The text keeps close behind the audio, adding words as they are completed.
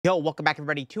Yo, welcome back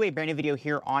everybody to a brand new video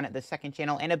here on the second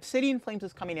channel, and Obsidian Flames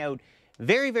is coming out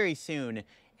very soon,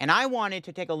 and I wanted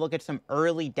to take a look at some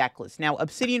early deck lists. Now,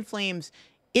 Obsidian Flames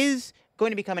is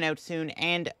going to be coming out soon,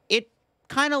 and it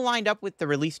kind of lined up with the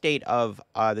release date of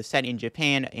the set in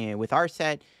Japan and with our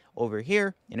set over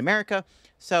here in America,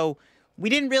 so we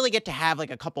didn't really get to have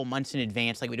like a couple months in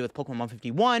advance like we do with Pokemon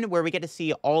 151, where we get to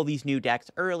see all these new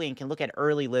decks early and can look at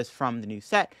early lists from the new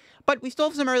set. But we still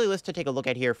have some early lists to take a look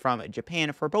at here from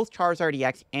Japan for both Charizard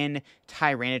EX and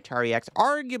Tyranitar EX.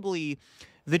 Arguably,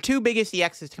 the two biggest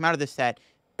EXs to come out of this set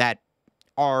that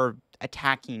are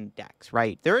attacking decks,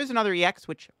 right? There is another EX,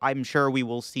 which I'm sure we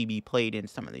will see be played in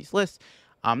some of these lists.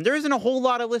 There isn't a whole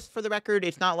lot of lists for the record.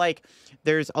 It's not like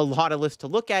there's a lot of lists to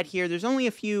look at here. There's only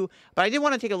a few, but I did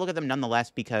want to take a look at them nonetheless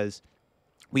because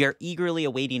we are eagerly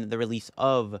awaiting the release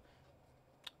of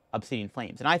Obsidian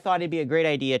Flames. And I thought it'd be a great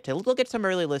idea to look at some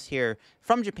early lists here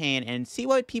from Japan and see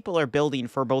what people are building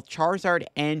for both Charizard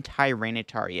and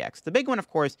Tyranitar EX. The big one, of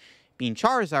course, being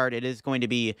Charizard. It is going to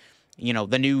be,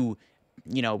 the new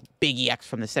big EX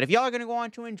from the set. If y'all are going to go on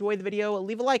to enjoy the video,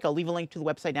 leave a like. I'll leave a link to the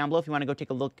website down below if you want to go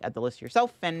take a look at the list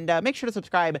yourself. And make sure to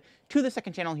subscribe to the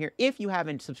second channel here if you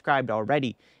haven't subscribed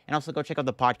already. And also go check out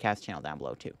the podcast channel down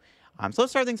below too. So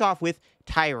let's start things off with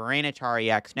Tyranitar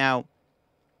EX. Now,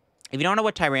 if you don't know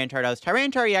what Tyranitar does,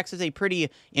 Tyranitar EX is a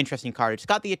pretty interesting card. It's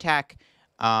got the attack.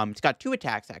 It's got two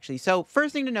attacks, actually. So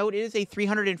first thing to note is a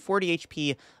 340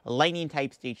 HP Lightning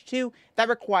type Stage 2 that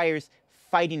requires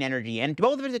fighting energy, and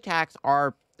both of its attacks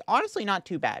are honestly not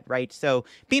too bad, right? So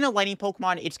being a lightning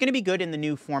Pokemon, it's going to be good in the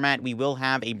new format. We will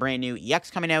have a brand new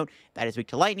EX coming out that is weak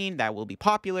to lightning. That will be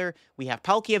popular. We have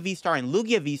Palkia V-Star and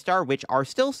Lugia V-Star, which are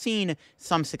still seeing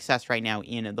some success right now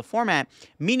in the format,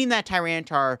 meaning that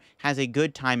Tyranitar has a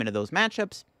good time into those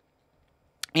matchups.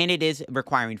 And it is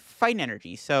requiring fighting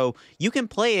energy, so you can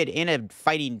play it in a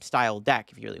fighting style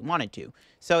deck if you really wanted to.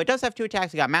 So it does have two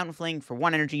attacks. You got Mountain Fling for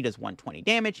 1 energy, does 120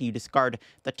 damage, and you discard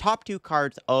the top 2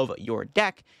 cards of your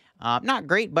deck. Not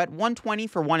great, but 120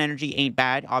 for 1 energy ain't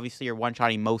bad. Obviously, you're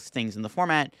one-shotting most things in the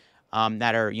format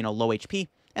that are, low HP.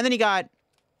 And then you got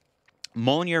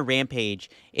Molnir Rampage.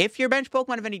 If your bench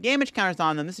Pokemon have any damage counters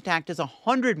on them, this attack does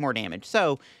 100 more damage.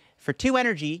 So for 2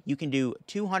 energy, you can do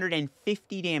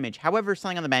 250 damage. However,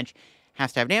 something on the bench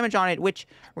has to have damage on it, which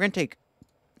we're going to take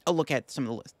a look at some of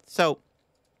the lists. So,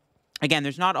 again,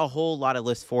 there's not a whole lot of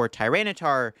lists for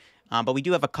Tyranitar, but we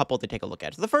do have a couple to take a look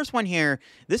at. So the first one here,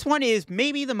 this one is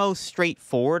maybe the most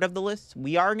straightforward of the lists.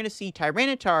 We are going to see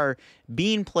Tyranitar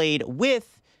being played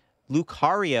with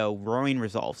Lucario Roaring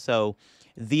Resolve. So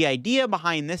the idea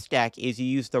behind this deck is you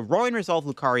use the Roaring Resolve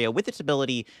Lucario with its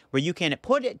ability where you can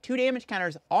put 2 damage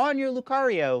counters on your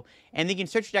Lucario, and then you can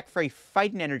search your deck for a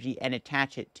fighting energy and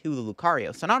attach it to the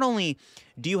Lucario. So not only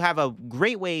do you have a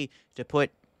great way to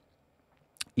put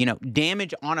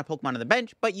damage on a Pokemon on the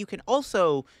bench, but you can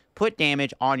also put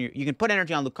damage on you can put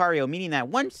energy on Lucario, meaning that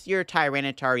once your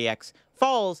Tyranitar EX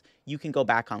falls, you can go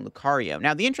back on Lucario.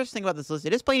 Now, the interesting thing about this list,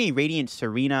 it is playing a Radiant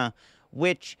Serena,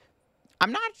 which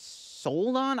I'm not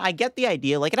sold on. I get the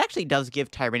idea. Like, it actually does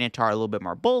give Tyranitar a little bit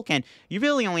more bulk, and you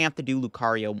really only have to do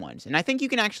Lucario once. And I think you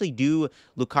can actually do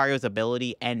Lucario's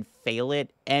ability and fail it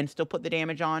and still put the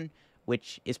damage on,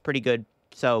 which is pretty good.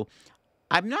 So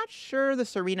I'm not sure the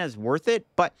Serena is worth it,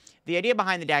 but the idea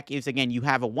behind the deck is, again, you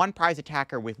have a 1 prize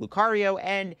attacker with Lucario,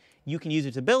 and you can use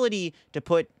its ability to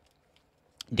put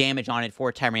damage on it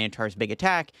for Tyranitar's big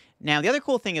attack. Now, the other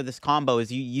cool thing of this combo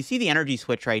is you see the energy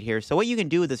switch right here. So what you can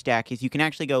do with this deck is you can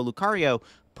actually go Lucario,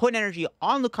 put energy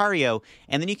on Lucario,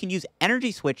 and then you can use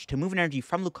energy switch to move an energy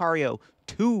from Lucario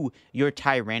to your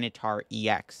Tyranitar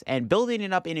EX. And building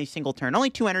it up in a single turn, only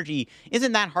 2 energy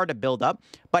isn't that hard to build up,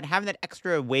 but having that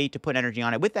extra way to put energy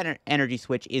on it with that energy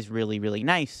switch is really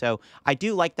nice. So I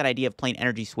do like that idea of playing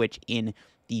energy switch in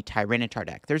the Tyranitar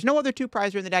deck. There's no other 2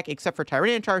 prizes in the deck except for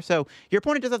Tyranitar, so your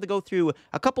opponent does have to go through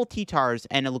a couple T-Tars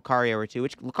and a Lucario or 2,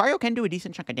 which Lucario can do a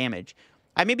decent chunk of damage.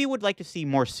 I maybe would like to see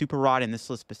more Super Rod in this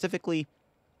list specifically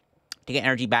to get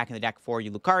energy back in the deck for you,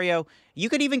 Lucario. You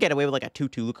could even get away with like a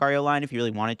 2-2 Lucario line if you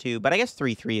really wanted to, but I guess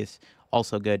 3-3 is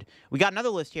also good. We got another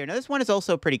list here. Now, this one is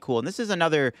also pretty cool, and this is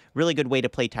another really good way to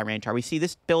play Tyranitar. We see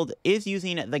this build is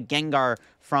using the Gengar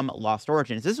from Lost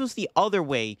Origins. This was the other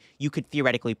way you could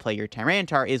theoretically play your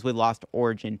Tyranitar, is with Lost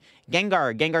Origin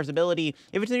Gengar. Gengar's ability,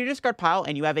 if it's in your discard pile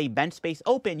and you have a bench space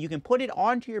open, you can put it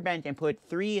onto your bench and put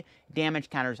 3 damage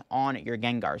counters on your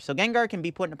Gengar. So Gengar can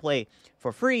be put into play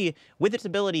for free with its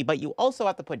ability, but you also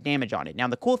have to put damage on it. Now,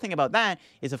 the cool thing about that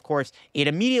is, of course, it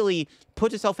immediately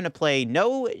puts itself into play.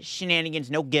 No shenanigans,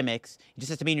 no gimmicks. It just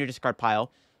has to be in your discard pile.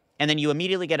 and then you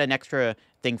immediately get an extra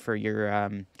thing for your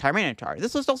Tyranitar.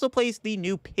 This list also plays the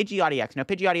new Pidgeot EX. Now,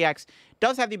 Pidgeot EX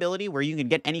does have the ability where you can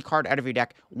get any card out of your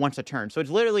deck once a turn. So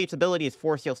it's literally, its ability is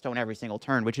 4 Seal Stone every single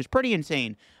turn, which is pretty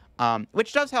insane,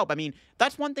 which does help. I mean,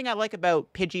 that's one thing I like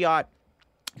about Pidgeot,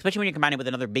 especially when you combine it with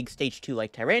another big stage 2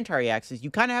 like Tyranitar EX, is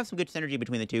you kind of have some good synergy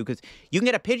between the two, because you can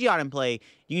get a Pidgeot in play,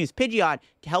 you can use Pidgeot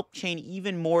to help chain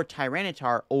even more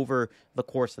Tyranitar over the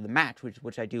course of the match,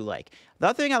 which I do like. The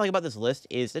other thing I like about this list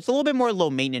is it's a little bit more low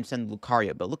maintenance than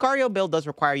Lucario build. Lucario build does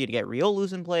require you to get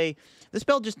Riolus in play. This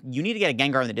build you need to get a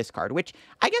Gengar in the discard, which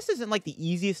I guess isn't like the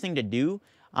easiest thing to do.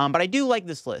 But I do like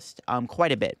this list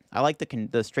quite a bit. I like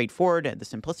the straightforward, the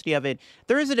simplicity of it.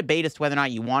 There is a debate as to whether or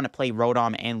not you want to play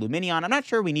Rotom and Lumineon. I'm not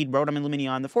sure we need Rotom and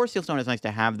Lumineon. The 4 Seal Stone is nice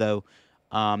to have, though.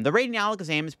 The Radiant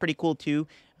Alakazam is pretty cool, too.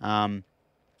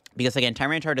 Because, again,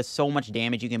 Tyranitar does so much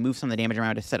damage. You can move some of the damage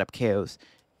around to set up KOs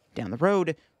down the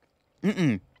road.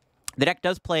 The deck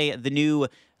does play the new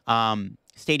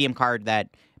Stadium card that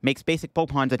makes basic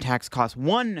Pokemon's attacks cost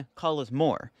 1 colorless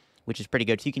more, which is pretty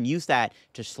good. So you can use that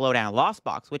to slow down Lost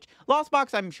Box, which Lost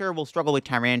Box I'm sure will struggle with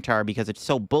Tyranitar because it's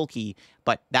so bulky,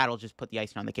 but that'll just put the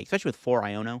icing on the cake, especially with 4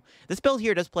 Iono. This build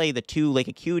here does play the 2 Lake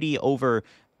Acuity over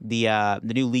the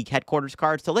new League Headquarters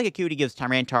card. So Lake Acuity gives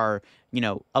Tyranitar, you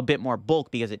know, a bit more bulk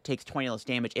because it takes 20 less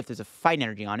damage if there's a fight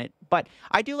energy on it. But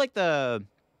I do like the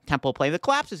Temple play. The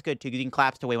Collapse is good too, because you can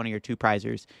collapse away one of your 2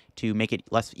 prizers to make it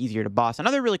easier to boss.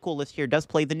 Another really cool list here does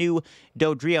play the new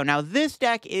Dodrio. Now, this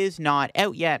deck is not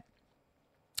out yet,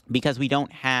 because we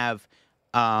don't have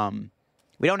Dodrio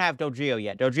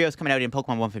yet. Dodrio's coming out in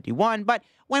Pokemon 151, but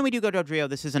when we do go Dodrio,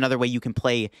 this is another way you can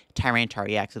play Tyranitar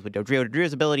EXs with Dodrio.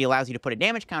 Dodrio's ability allows you to put a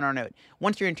damage counter on it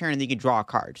once you're in turn, and then you can draw a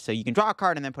card. So you can draw a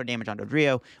card and then put damage on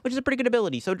Dodrio, which is a pretty good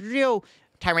ability. So Dodrio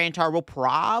Tyranitar will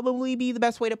probably be the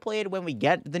best way to play it when we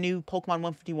get the new Pokemon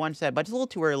 151 set, but it's a little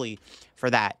too early for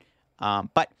that.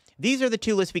 But these are the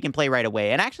 2 lists we can play right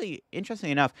away. And actually,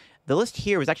 interestingly enough, the list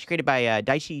here was actually created by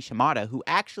Daichi Shimada, who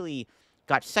actually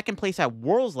got 2nd place at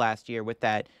Worlds last year with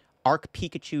that Arc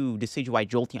Pikachu Decidueye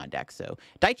Jolteon deck. So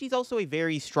Daichi's also a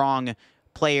very strong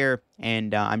player,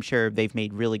 and I'm sure they've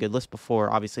made really good lists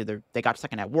before. Obviously, they got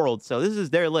 2nd at Worlds, so this is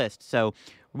their list. So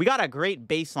we got a great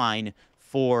baseline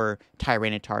for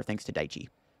Tyranitar thanks to Daichi.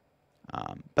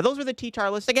 But those were the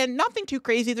T-Tar lists. Again, nothing too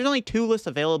crazy. There's only 2 lists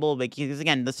available because,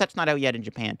 again, the set's not out yet in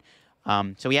Japan.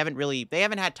 So they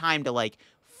haven't had time to, like,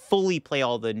 fully play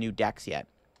all the new decks yet.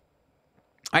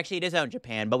 Actually, it is out in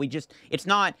Japan, but we just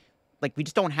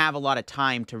don't have a lot of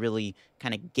time to really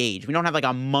kind of gauge. We don't have, like,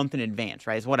 a month in advance,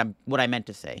 right, is what I meant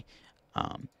to say.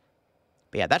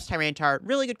 But yeah, that's Tyranitar.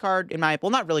 Really good card, in my... Well,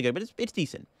 not really good, but it's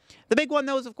decent. The big one,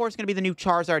 though, is, of course, going to be the new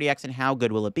Charizard EX, and how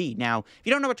good will it be? Now, if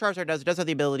you don't know what Charizard does, it does have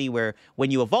the ability where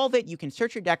when you evolve it, you can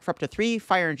search your deck for up to 3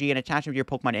 Fire Energy and attach them to your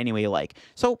Pokemon any way you like.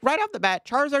 So, right off the bat,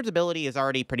 Charizard's ability is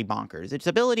already pretty bonkers. Its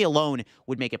ability alone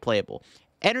would make it playable.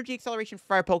 Energy acceleration for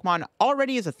fire Pokemon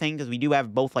already is a thing, because we do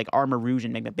have both like Armor Rouge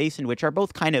and Magma Basin, which are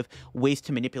both kind of ways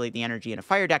to manipulate the energy in a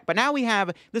fire deck. But now we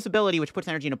have this ability which puts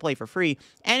energy into play for free,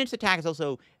 and its attack is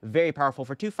also very powerful.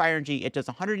 For 2 fire energy, it does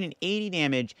 180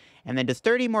 damage, and then does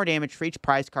 30 more damage for each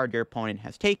prize card your opponent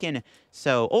has taken.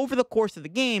 So over the course of the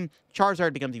game,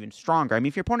 Charizard becomes even stronger. I mean,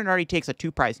 if your opponent already takes a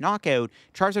 2 prize knockout,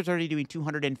 Charizard's already doing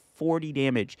 240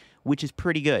 damage, which is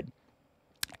pretty good.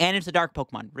 And it's a dark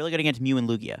Pokemon. Really good against Mew and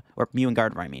Lugia. Or Mew and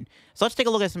Gardevoir, I mean. So let's take a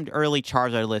look at some early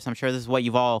Charizard lists. I'm sure this is what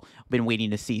you've all been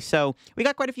waiting to see. So we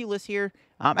got quite a few lists here.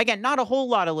 Again, not a whole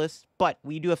lot of lists, but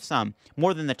we do have some.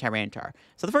 More than the Tyranitar.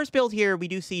 So the first build here we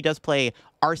do see does play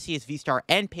Arceus, V-Star,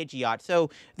 and Pidgeot. So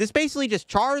this basically just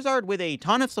Charizard with a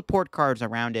ton of support cards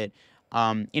around it.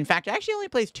 In fact, it actually only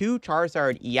plays 2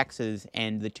 Charizard EXs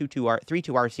and the 3-2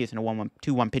 Arceus and a 1-1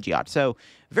 2-1 Pidgeot. So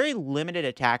very limited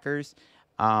attackers.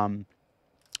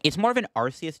 It's more of an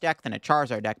Arceus deck than a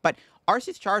Charizard deck, but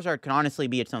Arceus Charizard can honestly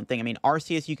be its own thing. I mean,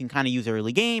 Arceus you can kind of use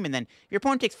early game, and then if your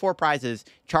opponent takes 4 prizes,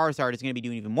 Charizard is going to be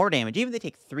doing even more damage. Even if they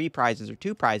take 3 prizes or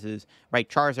 2 prizes, right,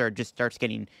 Charizard just starts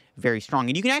getting very strong.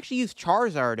 And you can actually use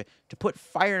Charizard to put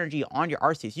fire energy on your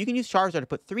Arceus. You can use Charizard to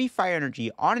put 3 fire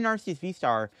energy on an Arceus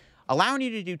V-Star, allowing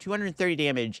you to do 230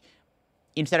 damage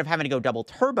instead of having to go double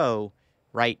turbo,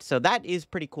 right? So that is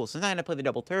pretty cool. So now I'm going to play the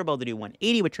double turbo to do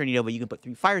 180 with Trinity Nova. You can put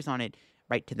 3 fires on it,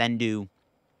 right, to then do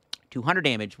 200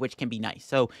 damage, which can be nice.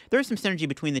 So there's some synergy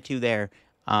between the two there.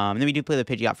 And then we do play the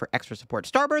Pidgeot for extra support.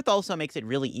 Starbirth also makes it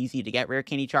really easy to get Rare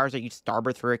Candy Charizard. You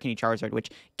Starbirth for Rare Candy Charizard,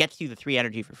 which gets you the 3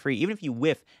 energy for free, even if you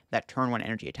whiff that turn 1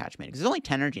 energy attachment, because there's only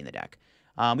 10 energy in the deck.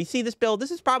 We see this build.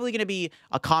 This is probably going to be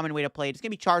a common way to play it. It's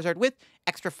going to be Charizard with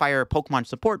extra fire Pokemon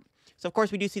support. So, of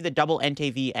course, we do see the double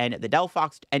Entei V and the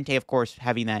Delphox. Entei, of course,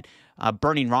 having that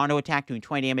Burning Rondo attack, doing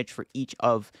 20 damage for each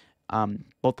of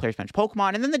both players' bench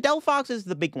Pokemon. And then the Delphox is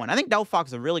the big one. I think Delphox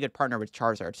is a really good partner with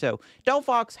Charizard. So,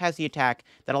 Delphox has the attack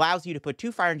that allows you to put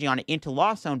 2 Fire Energy on it into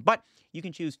Lost Zone, but you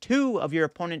can choose 2 of your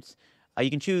opponent's,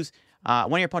 you can choose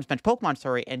one of your opponent's bench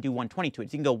Pokemon, and do 120 to it.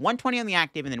 So you can go 120 on the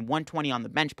active and then 120 on the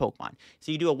bench Pokemon.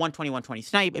 So you do a 120-120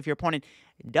 snipe. If your opponent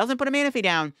doesn't put a Mana Fee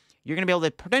down, you're going to be able to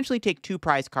potentially take 2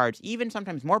 prize cards, even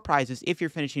sometimes more prizes if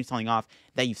you're finishing something off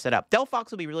that you've set up.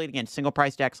 Delphox will be really against single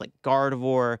prize decks like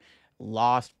Gardevoir,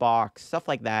 Lost Box, stuff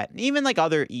like that. Even like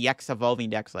other EX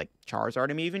evolving decks like Charizard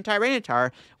and even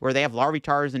Tyranitar, where they have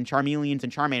Larvitars and Charmeleons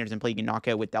and Charmanders in play you can knock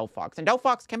out with Delphox. And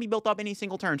Delphox can be built up any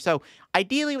single turn. So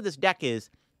ideally what this deck is,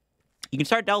 you can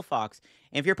start Delphox,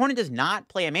 and if your opponent does not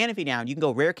play a Mana Fee down, you can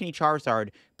go Rare Candy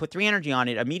Charizard, put 3 energy on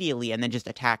it immediately, and then just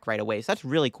attack right away. So that's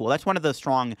really cool. That's one of the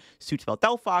strong suits about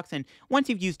Delphox, and once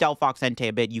you've used Delphox Entei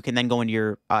a bit, you can then go into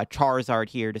your Charizard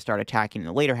here to start attacking in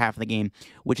the later half of the game,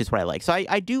 which is what I like. So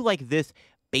I do like this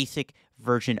basic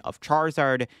version of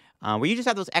Charizard, where you just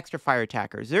have those extra fire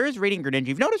attackers. There is Radiant Greninja.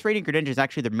 You've noticed Radiant Greninja is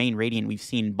actually the main Radiant we've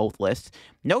seen in both lists.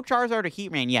 No Charizard or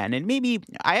Heatran yet, and maybe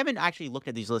I haven't actually looked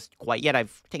at these lists quite yet.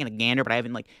 I've taken a gander, but I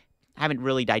haven't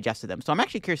really digested them. So I'm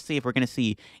actually curious to see if we're going to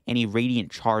see any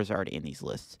Radiant Charizard in these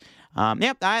lists.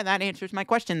 Yep, that answers my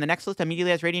question. The next list immediately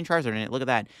has Radiant Charizard in it. Look at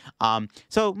that.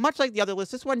 So much like the other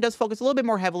list, this one does focus a little bit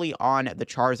more heavily on the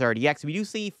Charizard EX. We do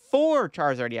see 4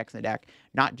 Charizard EX in the deck,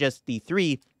 not just the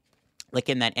 3 like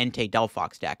in that Entei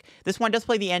Delphox deck. This one does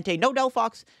play the Entei, no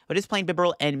Delphox, but it's playing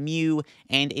Bibarel and Mew,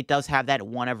 and it does have that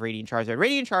one of Radiant Charizard.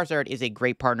 Radiant Charizard is a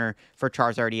great partner for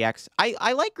Charizard EX.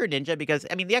 I like Greninja because,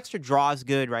 I mean, the extra draw is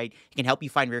good, right? It can help you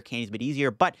find rare candies a bit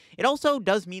easier, but it also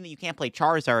does mean that you can't play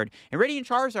Charizard, and Radiant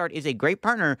Charizard is a great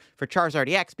partner for Charizard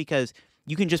EX because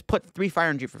you can just put 3 Fire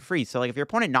Energy for free. So, like, if your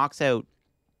opponent knocks out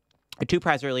a 2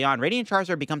 prize early on, Radiant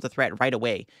Charizard becomes a threat right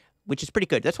away, which is pretty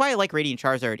good. That's why I like Radiant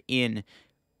Charizard in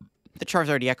the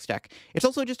Charizard EX deck. It's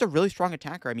also just a really strong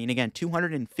attacker. I mean, again,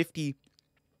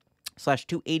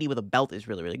 250/280 with a belt is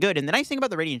really, really good. And the nice thing about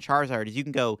the Radiant Charizard is you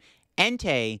can go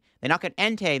Entei, they knock out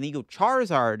Entei, and then you go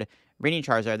Charizard, Radiant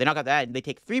Charizard, they knock out that, and they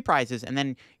take 3 prizes, and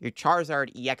then your Charizard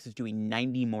EX is doing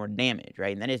 90 more damage,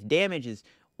 right? And then his damage is,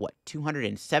 what,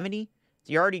 270?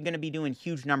 So you're already going to be doing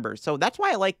huge numbers. So that's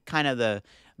why I like kind of the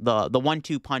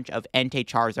 1-2 punch of Entei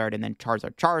Charizard and then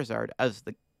Charizard as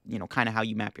the, you know, kind of how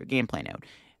you map your game plan out.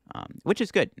 Which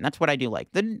is good, and that's what I do like.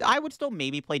 Then I would still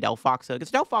maybe play Delphox,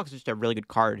 because Delphox is just a really good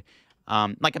card,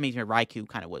 like Amazing Raikou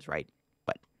kind of was, right?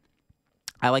 But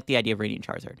I like the idea of Radiant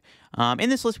Charizard. In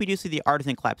this list, we do see the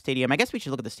Artisan Collapse Stadium. I guess we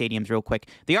should look at the stadiums real quick.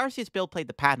 The Arceus build played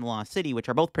the Pad and Lost City, which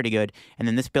are both pretty good, and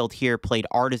then this build here played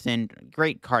Artisan.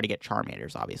 Great card to get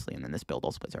Charmanders, obviously, and then this build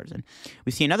also plays Artisan.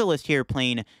 We see another list here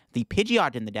playing the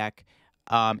Pidgeot in the deck,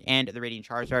 and the Radiant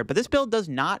Charizard. But this build does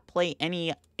not play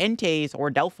any Enteis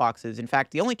or Delphoxes. In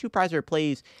fact, the only 2 prizes it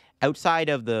plays outside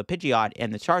of the Pidgeot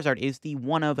and the Charizard is the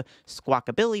one of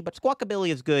Squawkabilly, but Squawkabilly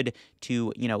is good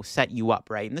to, you know, set you up,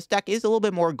 right? And this deck is a little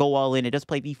bit more go all in. It does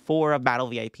play the 4 of Battle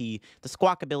VIP, the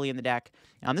Squawkabilly in the deck.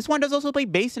 This one does also play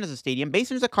Basin as a stadium.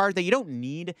 Basin is a card that you don't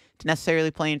need to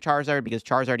necessarily play in Charizard because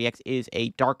Charizard EX is a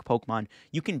dark Pokemon.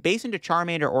 You can Basin to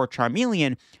Charmander or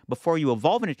Charmeleon before you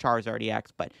evolve into Charizard EX,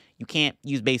 but you can't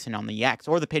use Basin on the EX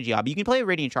or the Pidgeot. But you can play a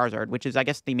Radiant Charizard, which is, I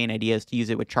guess, the main idea is to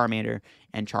use it with Charmander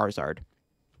and Charizard.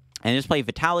 And just play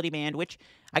Vitality Band, which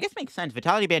I guess makes sense.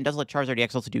 Vitality Band does let Charizard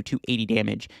EX also do 280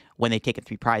 damage when they take it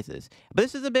 3 prizes. But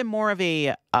this is a bit more of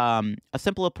a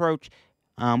simple approach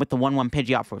with the 1/1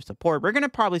 Pidgeot for support. We're going to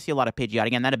probably see a lot of Pidgeot.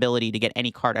 Again, that ability to get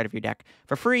any card out of your deck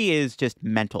for free is just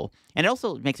mental. And it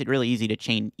also makes it really easy to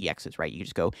chain EXs, right? You can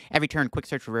just go every turn, quick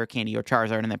search for Rare Candy or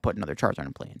Charizard, and then put another Charizard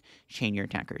in play and chain your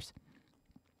attackers.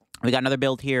 We got another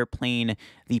build here playing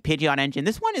the Pidgeot engine.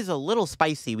 This one is a little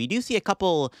spicy. We do see a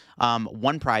couple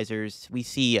 1-prizers. We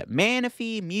see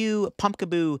Manaphy, Mew,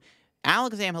 Pumpkaboo,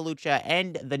 Alakazam, Hawlucha,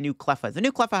 and the new Cleffa. The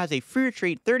new Cleffa has a free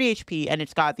retreat, 30 HP, and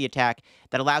it's got the attack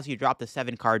that allows you to drop the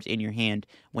 7 cards in your hand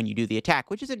when you do the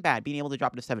attack, which isn't bad. Being able to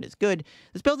drop to 7 is good.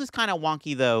 This build is kind of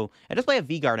wonky, though. I just play a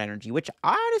V-Guard energy, which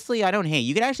honestly I don't hate.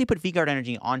 You could actually put V-Guard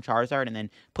energy on Charizard and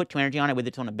then put 2 energy on it with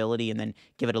its own ability and then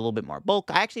give it a little bit more bulk.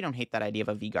 I actually don't hate that idea of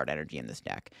a V-Guard energy in this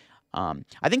deck.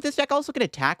 I think this deck also could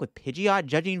attack with Pidgeot,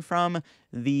 judging from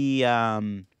the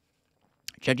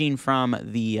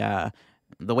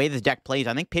way this deck plays.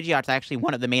 I think Pidgeot's actually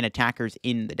one of the main attackers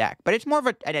in the deck. But it's more of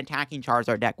an attacking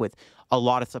Charizard deck with a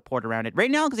lot of support around it. Right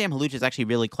now, Alakazam Hawlucha is actually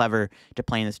really clever to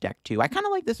play in this deck, too. I kind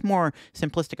of like this more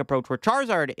simplistic approach where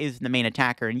Charizard is the main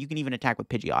attacker, and you can even attack with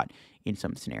Pidgeot. in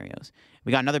some scenarios.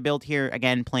 We got another build here,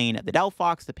 again, playing the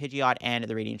Delphox, the Pidgeot, and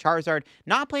the Radiant Charizard.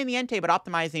 Not playing the Entei, but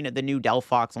optimizing the new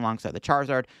Delphox alongside the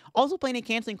Charizard. Also playing a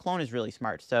Canceling Clone is really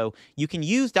smart. So you can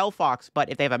use Delphox, but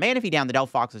if they have a Manaphy down, the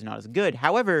Delphox is not as good.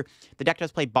 However, the deck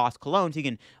does play Boss Cologne, so you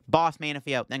can Boss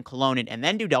Manaphy out, then Cologne it, and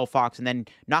then do Delphox, and then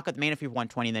knock out the Manaphy for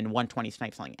 120, and then 120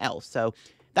 snipe something else. So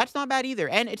that's not bad either.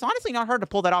 And it's honestly not hard to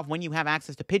pull that off when you have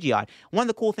access to Pidgeot. One of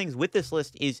the cool things with this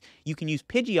list is you can use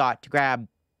Pidgeot to grab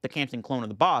the Canceling Clone of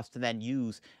the boss to then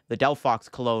use the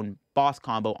Delphox Cologne boss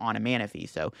combo on a Manaphy.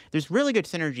 So there's really good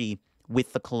synergy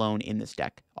with the Cologne in this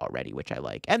deck already, which I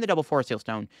like. And the double Forest Seal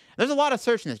Stone. There's a lot of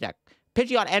search in this deck.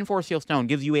 Pidgeot and Forest Seal Stone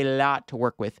gives you a lot to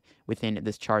work with within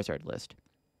this Charizard list.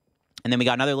 And then we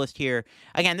got another list here.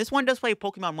 Again, this one does play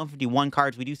Pokemon 151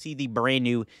 cards. We do see the brand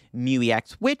new Mew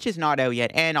EX, which is not out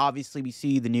yet. And obviously, we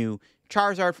see the new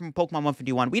Charizard from Pokemon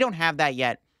 151. We don't have that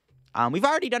yet. We've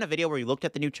already done a video where we looked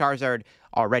at the new Charizard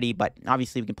already, but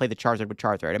obviously we can play the Charizard with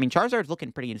Charizard. I mean, Charizard's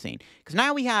looking pretty insane, because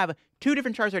now we have 2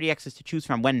 different Charizard EXs to choose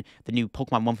from when the new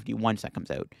Pokemon 151 set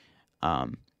comes out.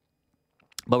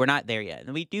 But we're not there yet.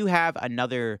 And we do have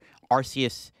another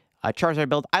Arceus Charizard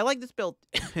build. I like this build,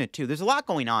 too. There's a lot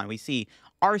going on. We see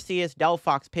Arceus,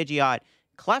 Delphox, Pidgeot,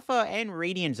 Cleffa, and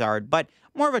Radianzard, but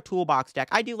more of a toolbox deck.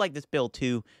 I do like this build,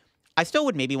 too. I still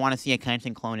would maybe want to see a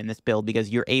Canceling Clone in this build because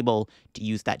you're able to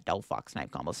use that Delphox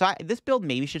snipe combo. So this build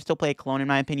maybe should still play a Clone in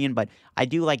my opinion, but I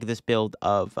do like this build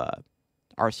of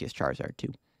Arceus Charizard too.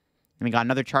 And we got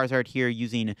another Charizard here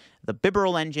using the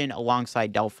Bibarel engine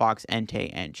alongside Delphox, Entei,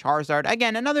 and Charizard.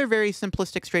 Again, another very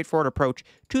simplistic, straightforward approach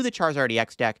to the Charizard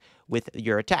EX deck with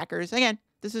your attackers. Again,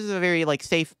 this is a very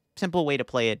safe, simple way to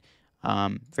play it.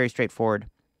 Very straightforward.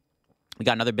 We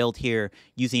got another build here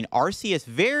using Arceus,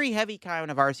 very heavy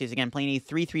kind of Arceus, again, playing a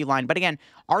 3-3 line. But again,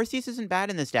 Arceus isn't bad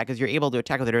in this deck, because you're able to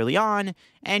attack with it early on,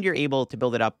 and you're able to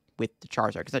build it up with the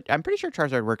Charizard. Because I'm pretty sure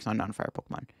Charizard works on non-fire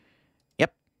Pokemon.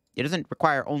 Yep, it doesn't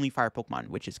require only fire Pokemon,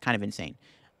 which is kind of insane.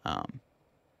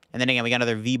 And then again, we got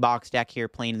another V-Box deck here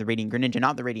playing the Radiant Greninja,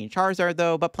 not the Radiant Charizard,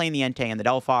 though, but playing the Entei and the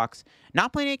Delphox.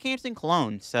 Not playing a Canceling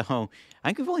Cologne, so I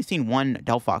think we've only seen one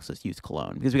Delphox list use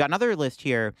Cologne. Because we got another list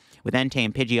here with Entei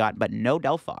and Pidgeot, but no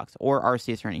Delphox or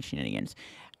Arceus or any shenanigans.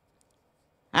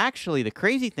 Actually, the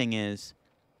crazy thing is,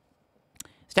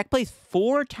 this deck plays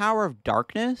 4 Tower of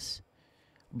Darkness,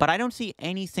 but I don't see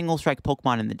any Single Strike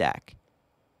Pokemon in the deck.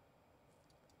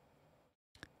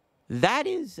 That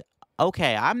is...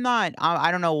 okay,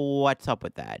 I don't know what's up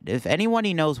with that. If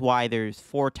anybody knows why there's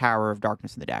 4 Tower of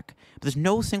Darkness in the deck, but there's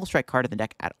no Single Strike card in the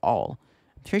deck at all.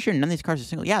 I'm pretty sure none of these cards are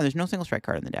single. Yeah, there's no Single Strike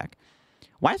card in the deck.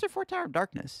 Why is there 4 Tower of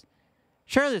Darkness?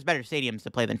 Sure, there's better stadiums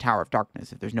to play than Tower of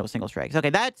Darkness if there's no Single Strikes.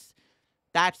 Okay, that's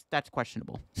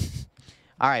questionable.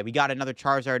 All right, we got another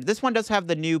Charizard. This one does have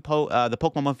the new the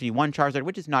Pokemon 151 Charizard,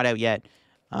 which is not out yet.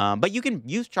 But you can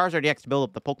use Charizard EX to build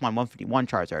up the Pokemon 151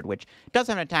 Charizard, which does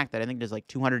have an attack that I think does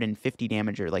 250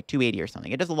 damage or 280 or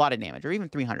something. It does a lot of damage, or even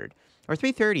 300. Or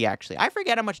 330, actually. I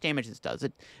forget how much damage this does.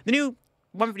 The new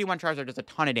 151 Charizard does a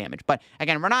ton of damage. But,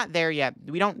 again, we're not there yet.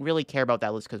 We don't really care about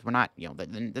that list because we're not,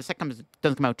 the set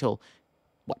doesn't come out till,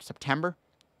 what, September?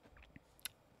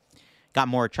 Got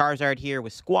more Charizard here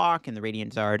with Squawk and the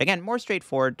Radianzard. Again, more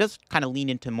straightforward. Does kind of lean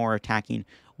into more attacking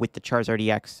with the Charizard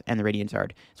EX and the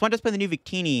Radianzard. This one does play the new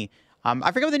Victini.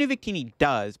 I forget what the new Victini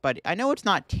does, but I know it's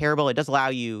not terrible. It does allow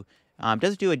you...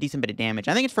 does do a decent bit of damage.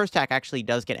 I think its first attack actually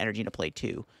does get energy into play,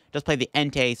 too. It does play the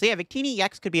Entei. So, yeah, Victini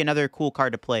EX could be another cool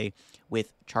card to play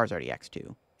with Charizard EX,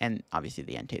 too. And, obviously,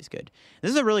 the Entei is good. This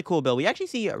is a really cool build. We actually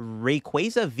see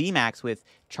Rayquaza VMAX with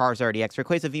Charizard EX.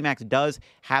 Rayquaza VMAX does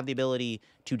have the ability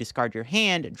to discard your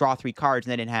hand, draw 3 cards,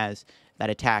 and then it has that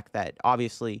attack that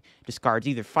obviously discards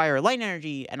either fire or light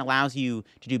energy and allows you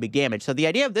to do big damage. So the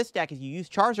idea of this deck is you use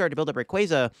Charizard to build up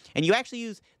Rayquaza, and you actually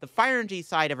use the fire energy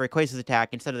side of Rayquaza's attack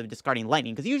instead of discarding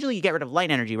lightning, because usually you get rid of light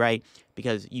energy, right?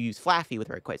 Because you use Flaffy with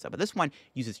Rayquaza. But this one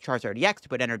uses Charizard EX to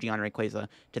put energy on Rayquaza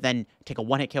to then take a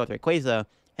one-hit kill with Rayquaza,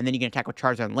 and then you can attack with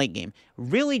Charizard in late game.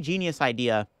 Really genius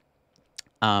idea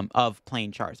of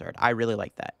playing Charizard. I really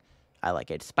like that. I like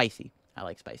it. It's spicy. I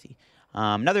like spicy.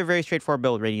 Another very straightforward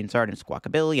build, Radianzard and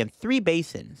Squawkabilly, and 3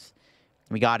 Basins.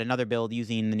 We got another build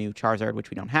using the new Charizard, which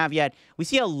we don't have yet. We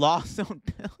see a Lost Zone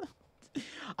build.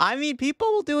 I mean, people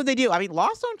will do what they do. I mean,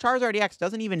 Lost Zone Charizard EX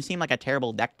doesn't even seem like a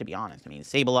terrible deck, to be honest. I mean,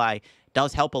 Sableye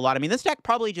does help a lot. I mean, this deck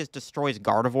probably just destroys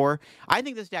Gardevoir. I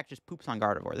think this deck just poops on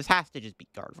Gardevoir. This has to just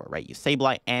beat Gardevoir, right? You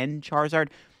Sableye and Charizard.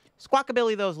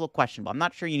 Squawkabilly, though, is a little questionable. I'm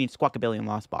not sure you need Squawkabilly in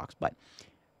Lost Box, but,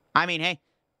 I mean, hey.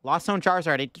 Lost Zone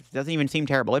Charizard, it doesn't even seem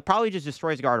terrible. It probably just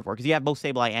destroys Gardevoir, because you have both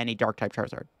Sableye and a Dark-type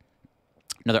Charizard.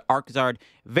 Another Arczard.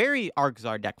 Very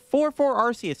Arczard deck. 4-4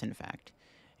 Arceus, in fact.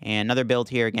 And another build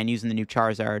here, again, using the new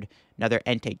Charizard. Another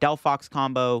Entei Delphox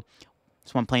combo.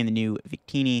 This one playing the new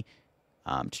Victini.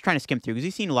 Just trying to skim through, because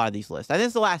we've seen a lot of these lists. I think this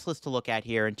is the last list to look at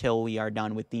here until we are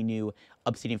done with the new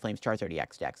Obsidian Flames Charizard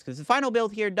EX decks. Because the final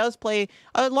build here does play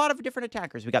a lot of different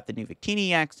attackers. We got the new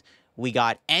Victini EX. We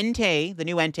got Entei. The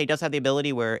new Entei does have the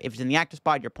ability where if it's in the active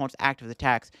spot, your opponent's active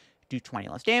attacks do 20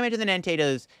 less damage. And then Entei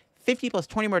does 50 plus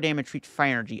 20 more damage for each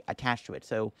fire energy attached to it.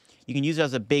 So you can use it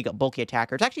as a big, bulky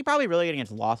attacker. It's actually probably really good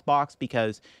against Lost Box,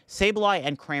 because Sableye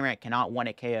and Cramorant cannot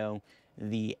one-hit KO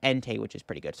the Entei, which is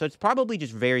pretty good. So it's probably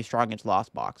just very strong against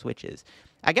Lost Box, which is,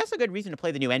 I guess, a good reason to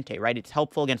play the new Entei, right? It's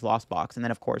helpful against Lost Box. And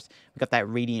then, of course, we got that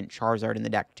Radiant Charizard in the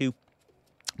deck, too.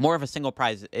 More of a single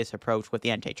prize-ish approach with the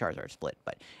Entei Charizard split.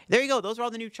 But there you go. Those are all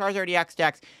the new Charizard EX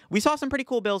decks. We saw some pretty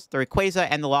cool builds. The Rayquaza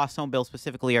and the Lost Zone builds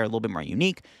specifically are a little bit more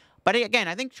unique. But again,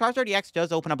 I think Charizard EX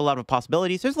does open up a lot of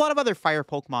possibilities. There's a lot of other fire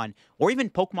Pokemon, or even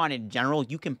Pokemon in general,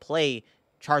 you can play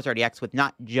Charizard EX with,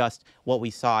 not just what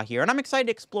we saw here. And I'm excited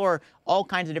to explore all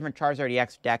kinds of different Charizard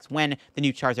EX decks when the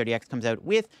new Charizard EX comes out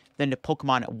with the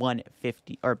Pokemon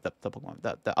 150, or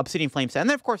the Obsidian Flame set. And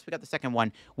then, of course, we got the second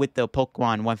one with the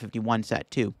Pokemon 151 set,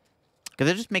 too. Because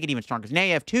they just make it even stronger. Because now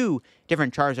you have two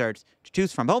different Charizards to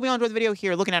choose from. But hope you all enjoyed the video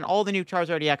here, looking at all the new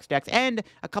Charizard EX decks and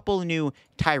a couple of new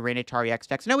Tyranitar EX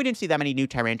decks. I know we didn't see that many new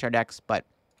Tyranitar decks, but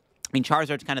I mean,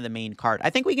 Charizard's kind of the main card. I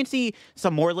think we can see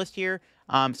some more lists here.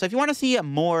 So if you want to see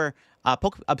more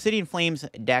Obsidian Flames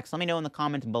decks, let me know in the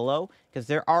comments below, because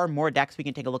there are more decks we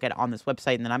can take a look at on this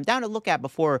website, and then I'm down to look at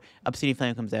before Obsidian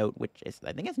Flame comes out, which is,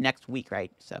 I think it's next week,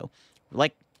 right? So,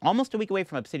 like, almost a week away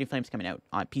from Obsidian Flames coming out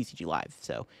on PCG Live.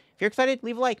 So if you're excited,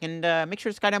 leave a like, and make sure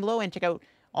to subscribe down below and check out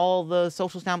all the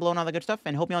socials down below and all the good stuff,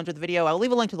 and hope you all enjoyed the video. I'll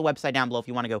leave a link to the website down below if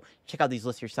you want to go check out these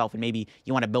lists yourself, and maybe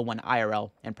you want to build one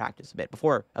IRL and practice a bit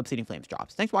before Obsidian Flames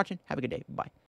drops. Thanks for watching. Have a good day. Bye.